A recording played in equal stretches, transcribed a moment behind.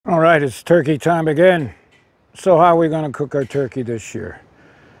All right, it's turkey time again. So how are we going to cook our turkey this year?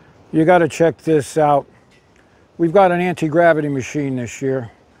 You got to check this out. We've got an anti-gravity machine this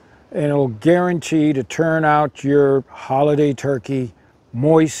year, and it'll guarantee to turn out your holiday turkey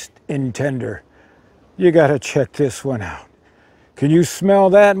moist and tender. You got to check this one out. Can you smell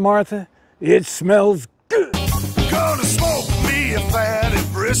that, Martha? It smells good. Gonna smoke me a fatty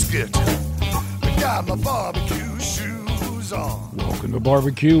brisket. I got my barbecue shoes on. Welcome to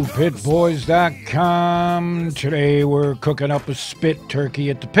BBQPitBoys.com. Today we're cooking up a spit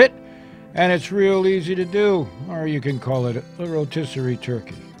turkey at the pit, and it's real easy to do, or you can call it a rotisserie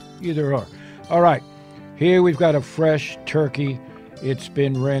turkey, either or. All right, here we've got a fresh turkey. It's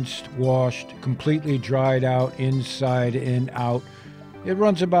been rinsed, washed, completely dried out, inside and out. It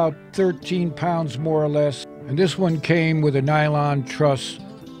runs about 13 pounds more or less, and this one came with a nylon truss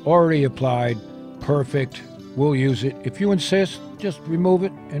already applied. Perfect. We'll use it. If you insist, just remove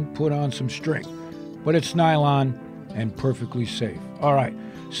it and put on some string. But it's nylon and perfectly safe. All right,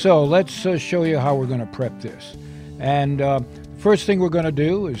 so let's show you how we're going to prep this. And first thing we're going to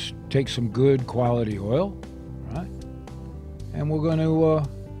do is take some good quality oil, right? And we're going to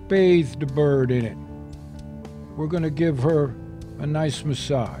bathe the bird in it. We're going to give her a nice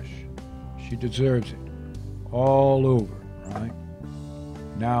massage. She deserves it. All over, right?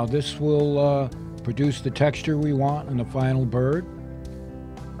 Now this will produce the texture we want in the final bird.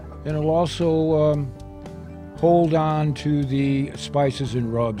 And it'll also hold on to the spices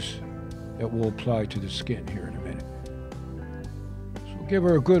and rubs that we'll apply to the skin here in a minute. So we'll give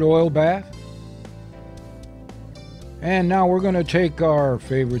her a good oil bath. And now we're going to take our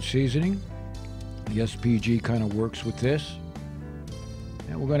favorite seasoning. The SPG kind of works with this.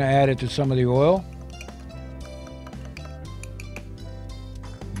 And we're going to add it to some of the oil.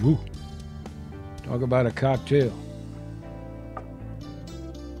 Woo. Talk about a cocktail.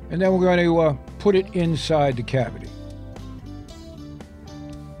 And then we're going to put it inside the cavity.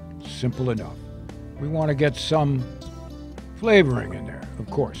 Simple enough. We want to get some flavoring in there, of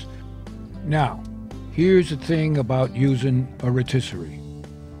course. Now, here's the thing about using a rotisserie.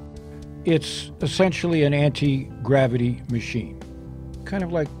 It's essentially an anti-gravity machine. Kind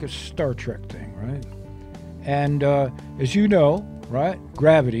of like a Star Trek thing, right? And as you know, right,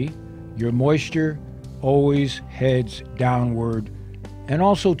 gravity, your moisture always heads downward and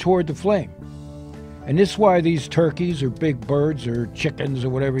also toward the flame. And this is why these turkeys or big birds or chickens or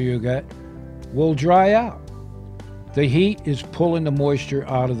whatever you get will dry out. The heat is pulling the moisture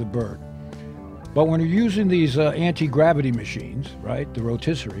out of the bird. But when you're using these anti-gravity machines, right, the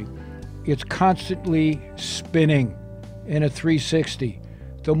rotisserie, it's constantly spinning in a 360.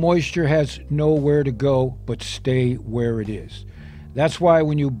 The moisture has nowhere to go but stay where it is. That's why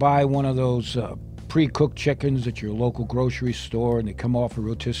when you buy one of those pre-cooked chickens at your local grocery store and they come off a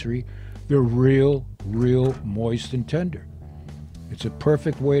rotisserie, they're real moist and tender. It's a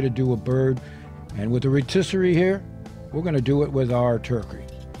perfect way to do a bird. And with the rotisserie here, we're going to do it with our turkey.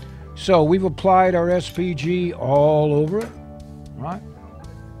 So we've applied our SPG all over it, right?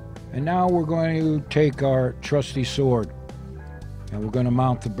 And now we're going to take our trusty sword and we're going to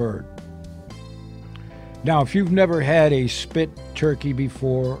mount the bird. Now, if you've never had a spit turkey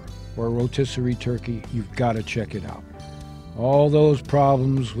before or a rotisserie turkey, you've got to check it out. All those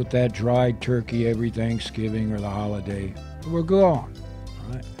problems with that dried turkey every Thanksgiving or the holiday, we're gone.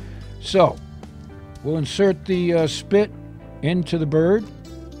 All right. So, we'll insert the spit into the bird,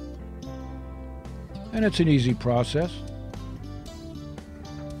 and it's an easy process.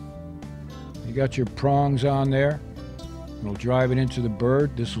 You got your prongs on there. We'll drive it into the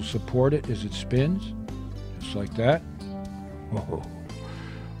bird. This will support it as it spins. Just like that. Oh,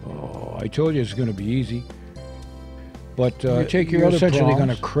 I told you it's going to be easy. But you take your other essentially going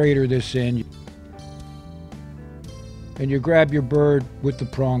to crater this in, and you grab your bird with the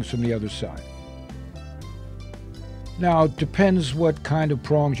prongs from the other side. Now, it depends what kind of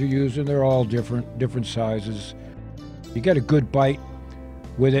prongs you're using. They're all different sizes. You get a good bite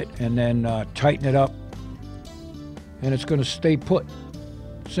with it, and then tighten it up, and it's going to stay put.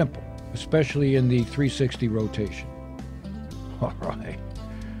 Simple. Especially in the 360 rotation. All right.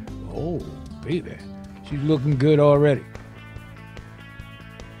 Oh, baby. She's looking good already.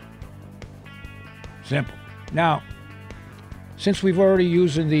 Simple. Now, since we've already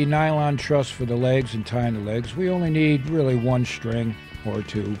using the nylon truss for the legs and tying the legs, we only need really one string or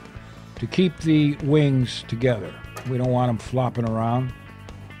two to keep the wings together. We don't want them flopping around.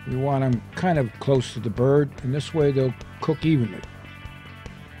 We want them kind of close to the bird, and this way they'll cook evenly.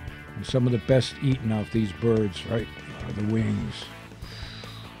 And some of the best eaten off these birds, right, are the wings.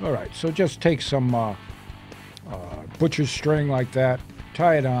 All right, so just take some butcher's string like that,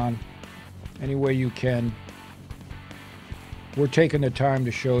 tie it on any way you can. We're taking the time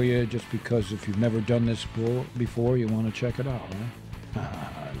to show you just because if you've never done this before, you want to check it out, right?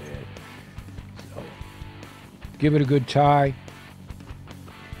 So, give it a good tie.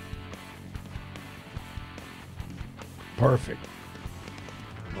 Perfect.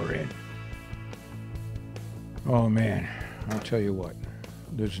 We're in. Oh man, I'll tell you what.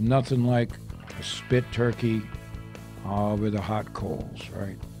 There's nothing like a spit turkey over the hot coals,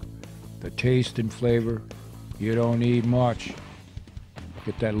 right? The taste and flavor, you don't need much.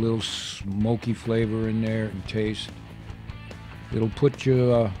 Get that little smoky flavor in there and taste. It'll put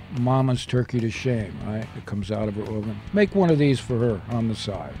your mama's turkey to shame, right? It comes out of her oven. Make one of these for her on the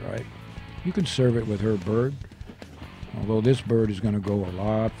side, right? You can serve it with her bird. Although this bird is going to go a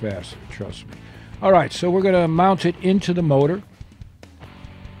lot faster, trust me. All right, so we're going to mount it into the motor.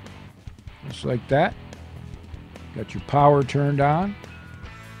 Just like that. Got your power turned on.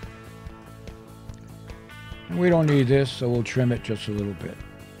 And we don't need this, so we'll trim it just a little bit.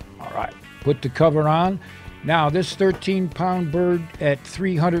 All right, put the cover on. Now, this 13-pound bird at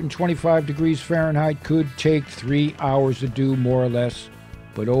 325 degrees Fahrenheit could take 3 hours to do, more or less,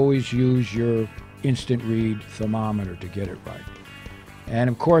 but always use your instant read thermometer to get it right. And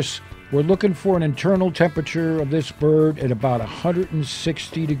of course, we're looking for an internal temperature of this bird at about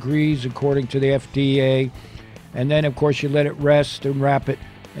 160 degrees according to the FDA. And then of course you let it rest and wrap it,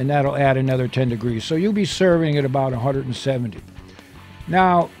 and that'll add another 10 degrees. So you'll be serving at about 170.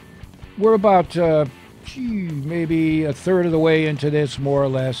 Now, we're about maybe a third of the way into this, more or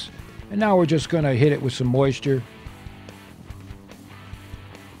less. And now we're just gonna hit it with some moisture.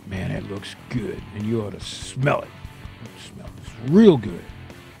 Man, it looks good, and you ought to smell it. It smells real good.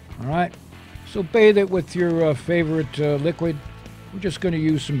 All right, so bathe it with your favorite liquid. We're just going to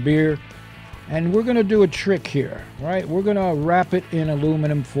use some beer, and we're going to do a trick here, right? We're going to wrap it in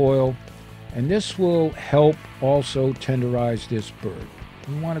aluminum foil, and this will help also tenderize this bird.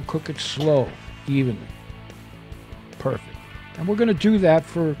 We want to cook it slow, evenly. Perfect. And we're going to do that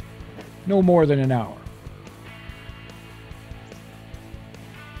for no more than an hour.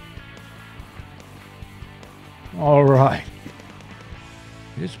 All right.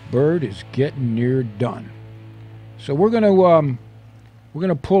 This bird is getting near done. So we're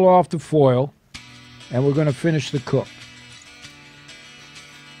gonna pull off the foil, and we're gonna finish the cook.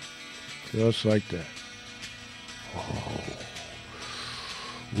 Just like that. Oh.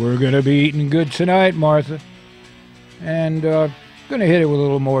 We're gonna be eating good tonight, Martha. And gonna hit it with a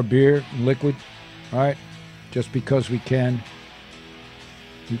little more beer and liquid. All right? Just because we can.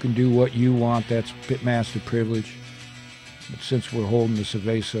 You can do what you want. That's pitmaster privilege. But since we're holding the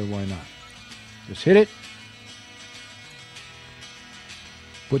cerveza, why not? Just hit it.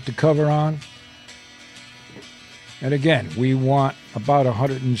 Put the cover on. And again, we want about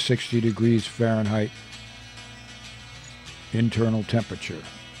 160 degrees Fahrenheit internal temperature.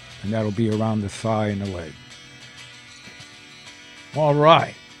 And that'll be around the thigh and the leg. All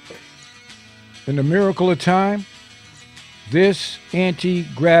right. In the miracle of time, this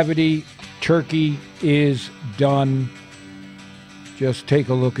anti-gravity turkey is done. Just take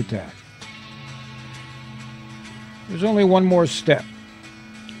a look at that. There's only one more step.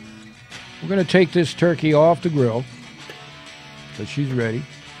 We're going to take this turkey off the grill because she's ready.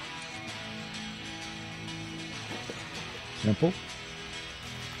 Simple.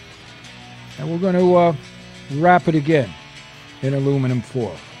 And we're going to wrap it again in aluminum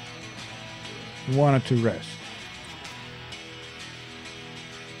foil. We want it to rest.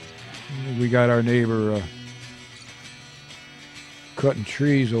 We got our neighbor cutting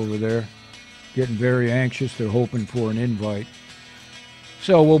trees over there, getting very anxious. They're hoping for an invite.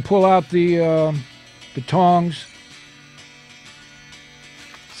 So we'll pull out the tongs.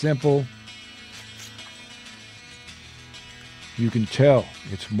 Simple. You can tell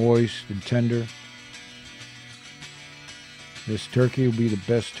it's moist and tender. This turkey will be the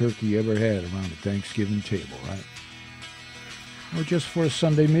best turkey you ever had around the Thanksgiving table, right? Or just for a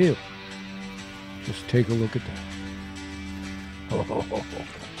Sunday meal. Just take a look at that. Oh,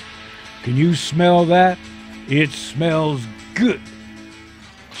 can you smell that? It smells good.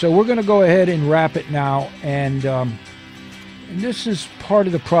 So we're going to go ahead and wrap it now, and this is part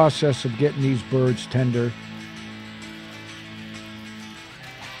of the process of getting these birds tender.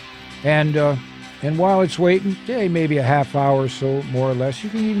 And while it's waiting, maybe a half hour or so, more or less. You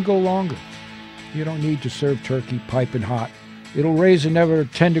can even go longer. You don't need to serve turkey piping hot. It'll raise another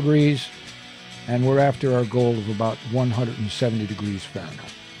 10 degrees, and we're after our goal of about 170 degrees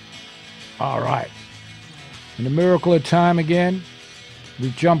Fahrenheit. All right. In the miracle of time again, we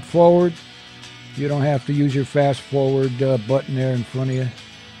jump forward, You don't have to use your fast forward button there in front of you.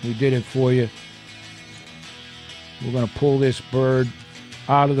 We did it for you. We're going to pull this bird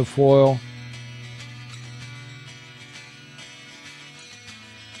out of the foil.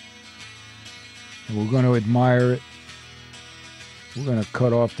 And we're going to admire it. We're going to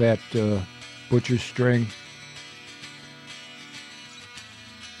cut off that butcher string.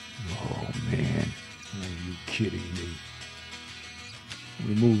 Oh, man. Are you kidding me?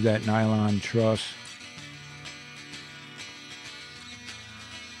 Remove that nylon truss.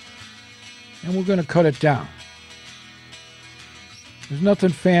 And we're going to cut it down. There's nothing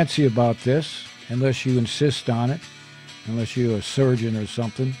fancy about this, unless you insist on it, unless you're a surgeon or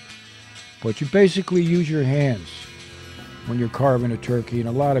something. But you basically use your hands when you're carving a turkey, and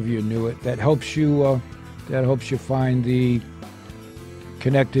a lot of you knew it. That helps you find the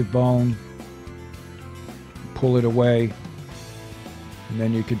connective bone, pull it away, and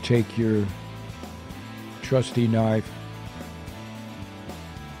then you can take your trusty knife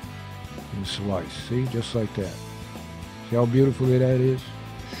and slice. See, just like that. See how beautiful that is?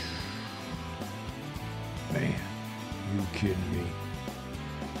 Man, you kidding me?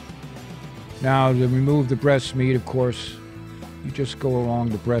 Now, to remove the breast meat, of course, you just go along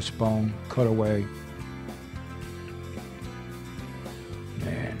the breastbone, cut away.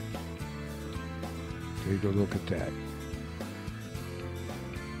 Man, take a look at that.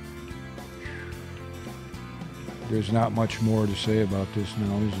 There's not much more to say about this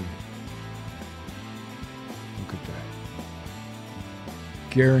now, is there? Look at that.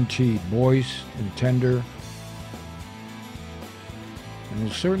 Guaranteed moist and tender. And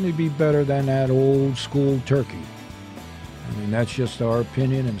it'll certainly be better than that old school turkey. I mean, that's just our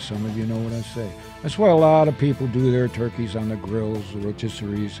opinion, and some of you know what I say. That's why a lot of people do their turkeys on the grills, the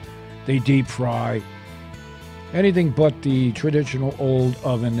rotisseries. They deep fry. Anything but the traditional old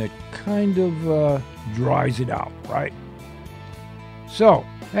oven that kind of dries it out, right? So,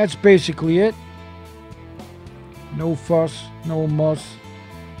 that's basically it. No fuss, no muss.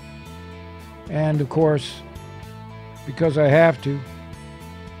 And of course, because I have to,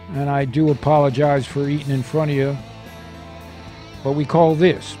 and I do apologize for eating in front of you, but we call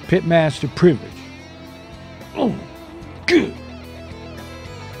this Pitmaster privilege. Oh, good.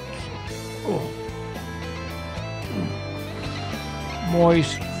 Oh.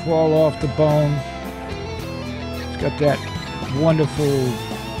 Moist, fall off the bone. It's got that wonderful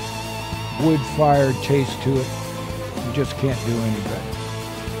wood-fired taste to it. You just can't do any better.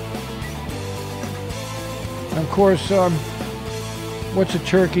 And of course, what's a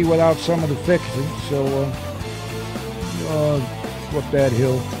turkey without some of the fixings? So, up that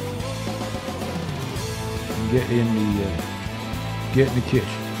hill and get in the kitchen.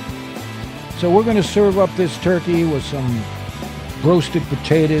 So we're going to serve up this turkey with some roasted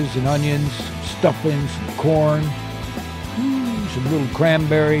potatoes and onions, stuffing, some corn, some little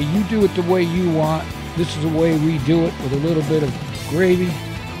cranberry. You do it the way you want. This is the way we do it, with a little bit of gravy.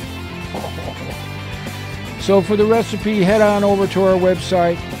 So for the recipe, head on over to our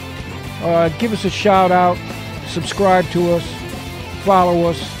website. Give us a shout out. Subscribe to us. Follow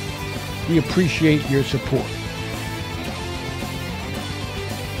us. We appreciate your support.